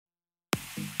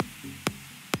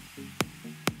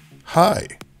Hi,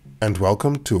 and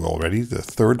welcome to already the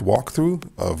third walkthrough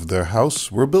of the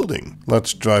house we're building.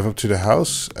 Let's drive up to the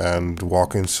house and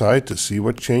walk inside to see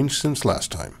what changed since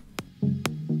last time.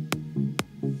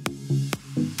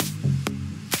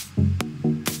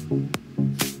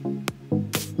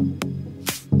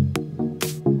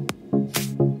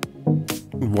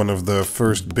 One of the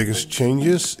first biggest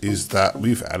changes is that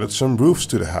we've added some roofs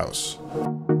to the house.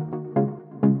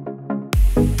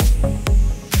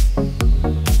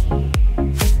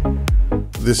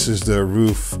 This is the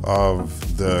roof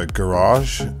of the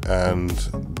garage, and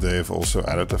they've also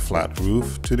added a flat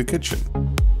roof to the kitchen.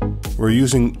 We're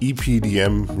using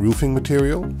EPDM roofing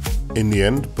material. In the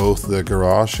end, both the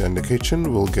garage and the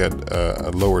kitchen will get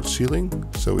a lowered ceiling,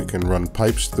 so we can run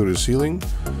pipes through the ceiling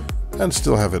and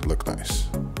still have it look nice.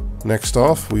 Next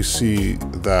off, we see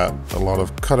that a lot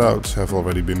of cutouts have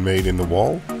already been made in the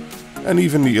wall, and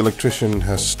even the electrician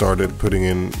has started putting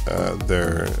in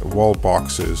their wall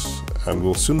boxes, and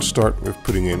we'll soon start with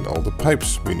putting in all the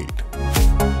pipes we need.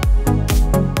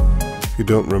 If you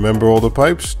don't remember all the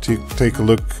pipes, take a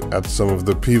look at some of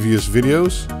the previous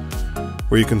videos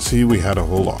where you can see we had a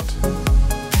whole lot.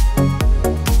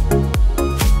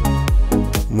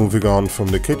 Moving on from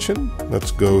the kitchen, let's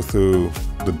go through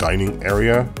the dining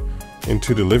area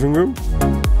into the living room.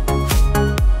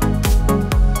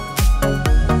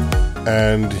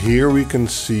 And here we can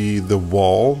see the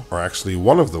wall, or actually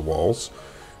one of the walls,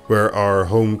 where our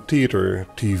home theater,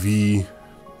 TV,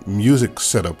 music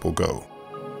setup will go.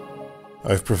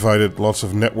 I've provided lots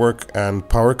of network and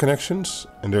power connections,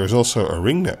 and there is also a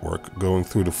ring network going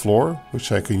through the floor,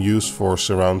 which I can use for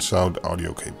surround sound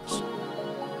audio cables.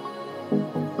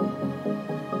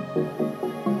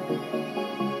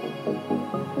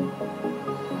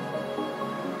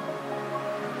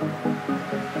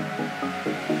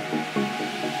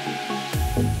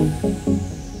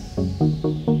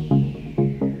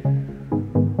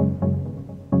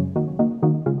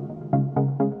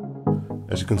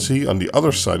 As you can see, on the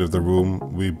other side of the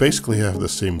room, we basically have the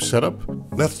same setup.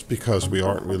 That's because we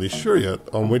aren't really sure yet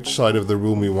on which side of the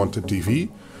room we want the TV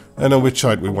and on which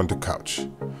side we want the couch.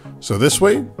 So this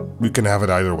way, we can have it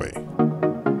either way.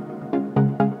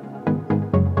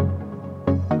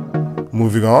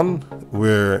 Moving on,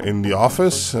 we're in the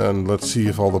office, and let's see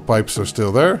if all the pipes are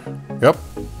still there. Yep,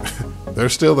 they're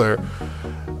still there.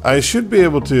 I should be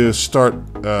able to start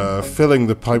filling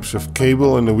the pipes with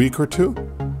cable in a week or two.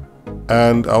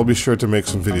 And I'll be sure to make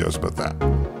some videos about that.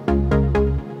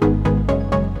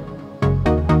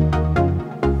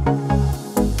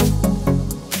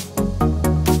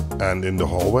 And in the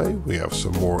hallway, we have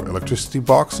some more electricity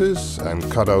boxes and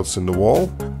cutouts in the wall.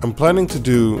 I'm planning to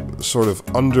do sort of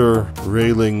under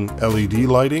railing LED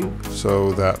lighting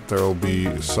so that there will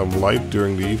be some light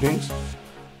during the evenings.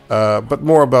 But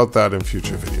more about that in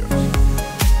future videos.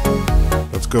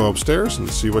 Let's go upstairs and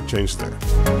see what changed there.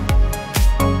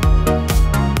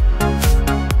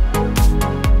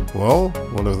 Well,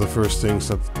 one of the first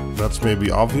things that's maybe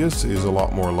obvious is a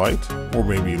lot more light, or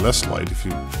maybe less light if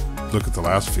you look at the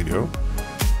last video,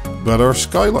 but our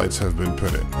skylights have been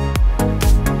put in.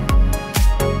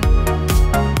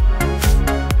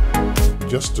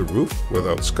 Just the roof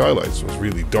without skylights was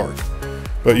really dark,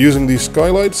 but using these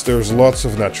skylights there's lots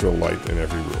of natural light in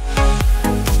every room.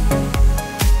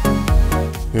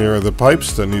 Here are the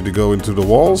pipes that need to go into the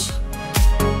walls.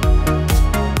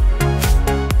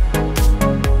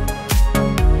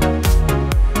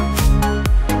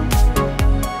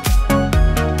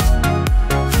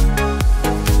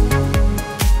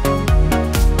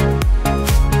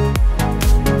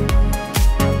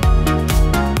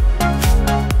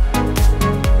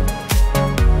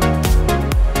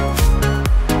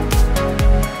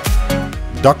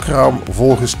 Dakraam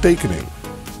volgens tekening.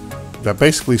 That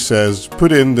basically says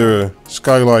put in the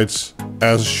skylights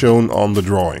as shown on the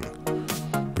drawing.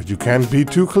 But you can't be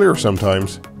too clear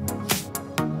sometimes.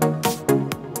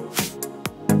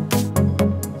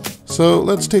 So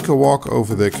let's take a walk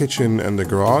over the kitchen and the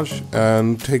garage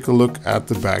and take a look at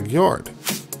the backyard.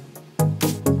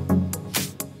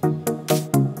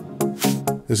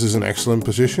 This is an excellent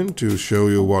position to show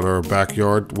you what our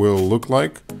backyard will look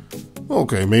like.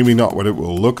 Okay, maybe not what it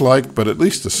will look like, but at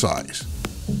least the size.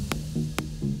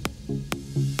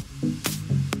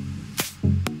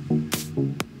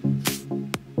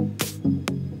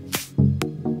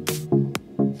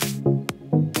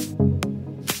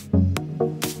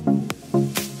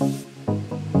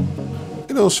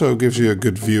 It also gives you a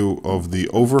good view of the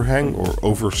overhang, or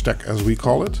overstack as we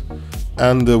call it,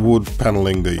 and the wood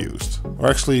paneling they used. Or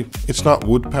actually, it's not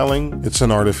wood paneling, it's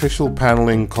an artificial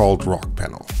paneling called rock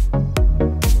panel.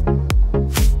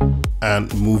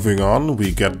 And moving on,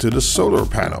 we get to the solar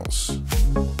panels.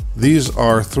 These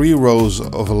are 3 rows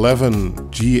of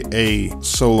 11 GA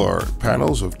solar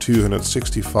panels of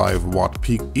 265 watt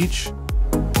peak each.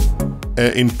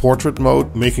 In portrait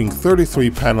mode, making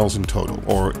 33 panels in total,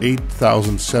 or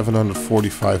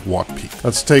 8,745 watt peak.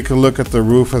 Let's take a look at the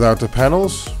roof without the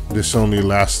panels. This only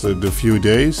lasted a few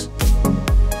days.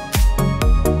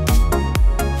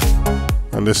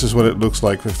 And this is what it looks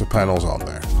like with the panels on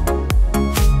there.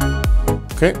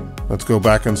 Okay, let's go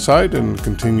back inside and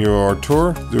continue our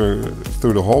tour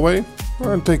through the hallway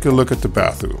and take a look at the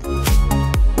bathroom.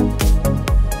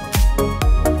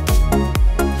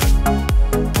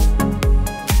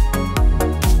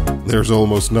 There's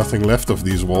almost nothing left of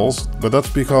these walls, but that's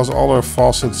because all our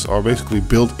faucets are basically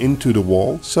built into the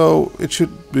wall, so it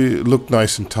should look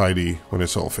nice and tidy when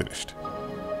it's all finished.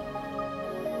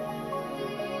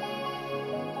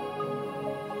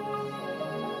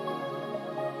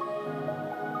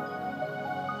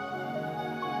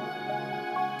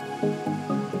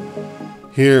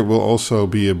 Here will also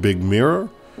be a big mirror,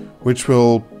 which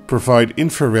will provide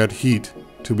infrared heat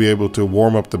to be able to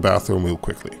warm up the bathroom real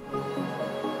quickly.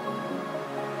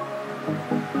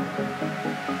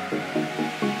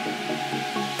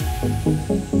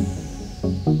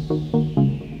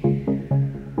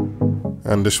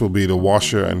 And this will be the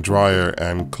washer and dryer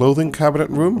and clothing cabinet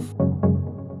room.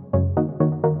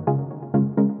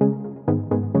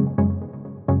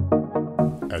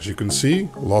 As you can see,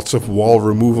 lots of wall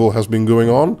removal has been going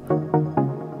on.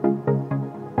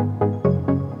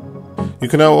 You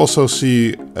can now also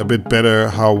see a bit better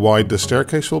how wide the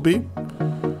staircase will be.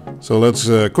 So let's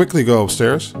quickly go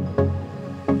upstairs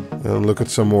and look at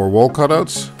some more wall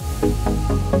cutouts.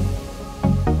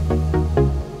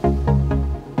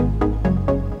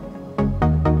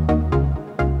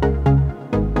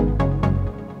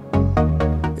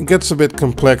 It gets a bit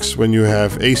complex when you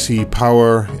have AC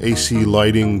power, AC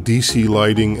lighting, DC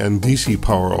lighting and DC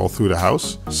power all through the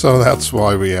house. So that's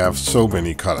why we have so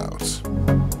many cutouts.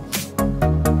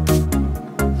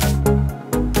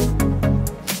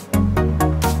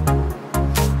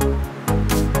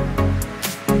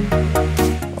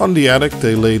 On the attic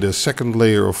they laid a second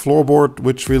layer of floorboard,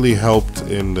 which really helped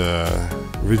in the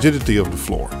rigidity of the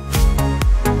floor.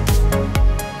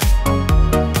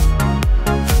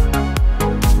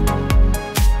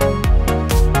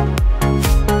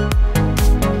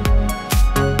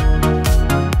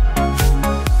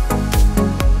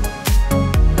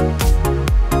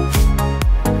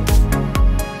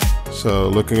 So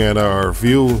looking at our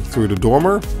view through the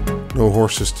dormer, no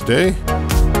horses today.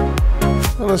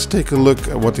 Now let's take a look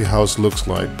at what the house looks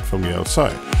like from the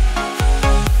outside.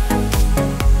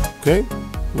 Okay,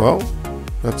 well,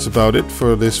 that's about it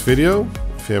for this video.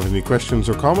 If you have any questions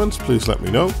or comments, please let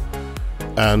me know.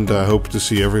 And I hope to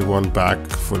see everyone back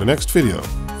for the next video.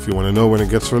 If you want to know when it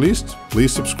gets released,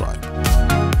 please subscribe.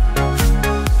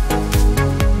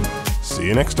 See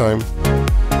you next time.